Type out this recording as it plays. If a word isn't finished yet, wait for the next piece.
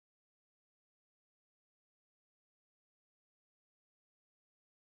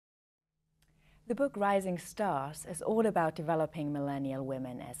The book Rising Stars is all about developing millennial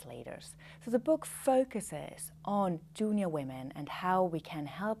women as leaders. So the book focuses on junior women and how we can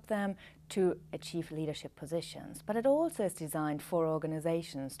help them to achieve leadership positions. But it also is designed for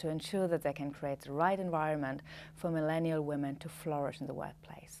organizations to ensure that they can create the right environment for millennial women to flourish in the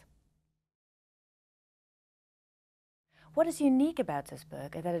workplace. What is unique about this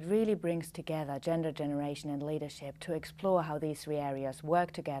book is that it really brings together gender, generation and leadership to explore how these three areas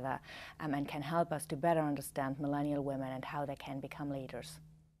work together and can help us to better understand millennial women and how they can become leaders.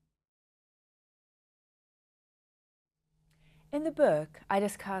 In the book, I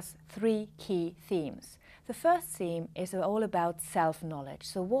discuss three key themes. The first theme is all about self-knowledge.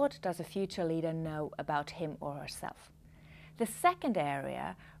 So what does a future leader know about him or herself? The second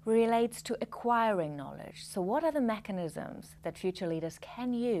area relates to acquiring knowledge. So what are the mechanisms that future leaders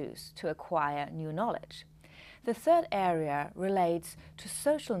can use to acquire new knowledge? The third area relates to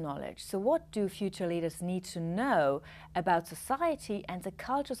social knowledge. So what do future leaders need to know about society and the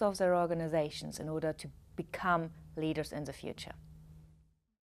cultures of their organizations in order to become leaders in the future?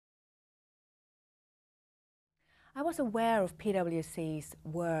 I was aware of PwC's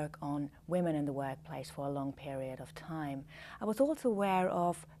work on women in the workplace for a long period of time. I was also aware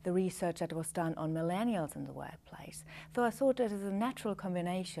of the research that was done on millennials in the workplace. So I thought it is a natural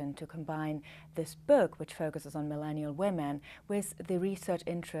combination to combine this book, which focuses on millennial women, with the research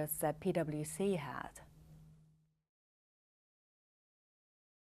interests that PwC had.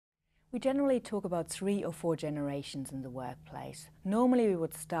 We generally talk about 3 or 4 generations in the workplace. Normally we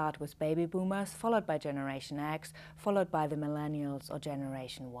would start with baby boomers, followed by Generation X, followed by the millennials or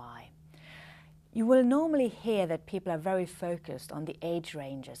Generation Y. You will normally hear that people are very focused on the age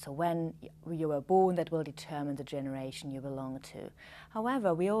ranges, so when you were born, that will determine the generation you belong to.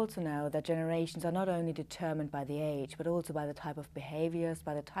 However, we also know that generations are not only determined by the age, but also by the type of behaviors,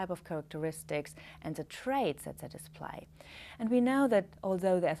 by the type of characteristics and the traits that they display. And we know that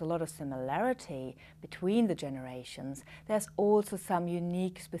although there's a lot of similarity between the generations, there's also some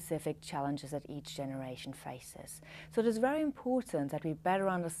unique specific challenges that each generation faces. So it is very important that we better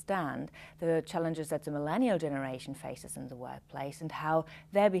understand the challenges that the millennial generation faces in the workplace and how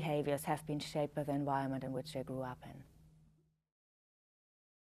their behaviors have been shaped by the environment in which they grew up in.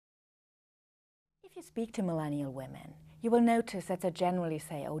 If you speak to millennial women, you will notice that they generally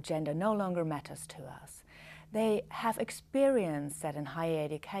say, oh, gender no longer matters to us. They have experienced that in higher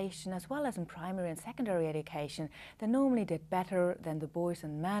education, as well as in primary and secondary education, they normally did better than the boys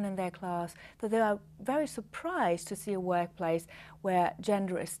and men in their class, so they are very surprised to see a workplace where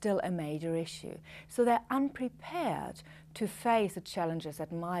gender is still a major issue. So they're unprepared to face the challenges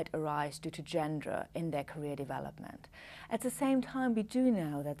that might arise due to gender in their career development. At the same time, we do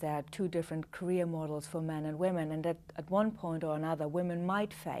know that there are 2 different career models for men and women, and that at one point or another women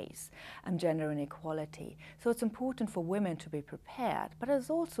might face gender inequality. So it's important for women to be prepared, but it's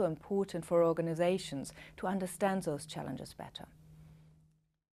also important for organizations to understand those challenges better.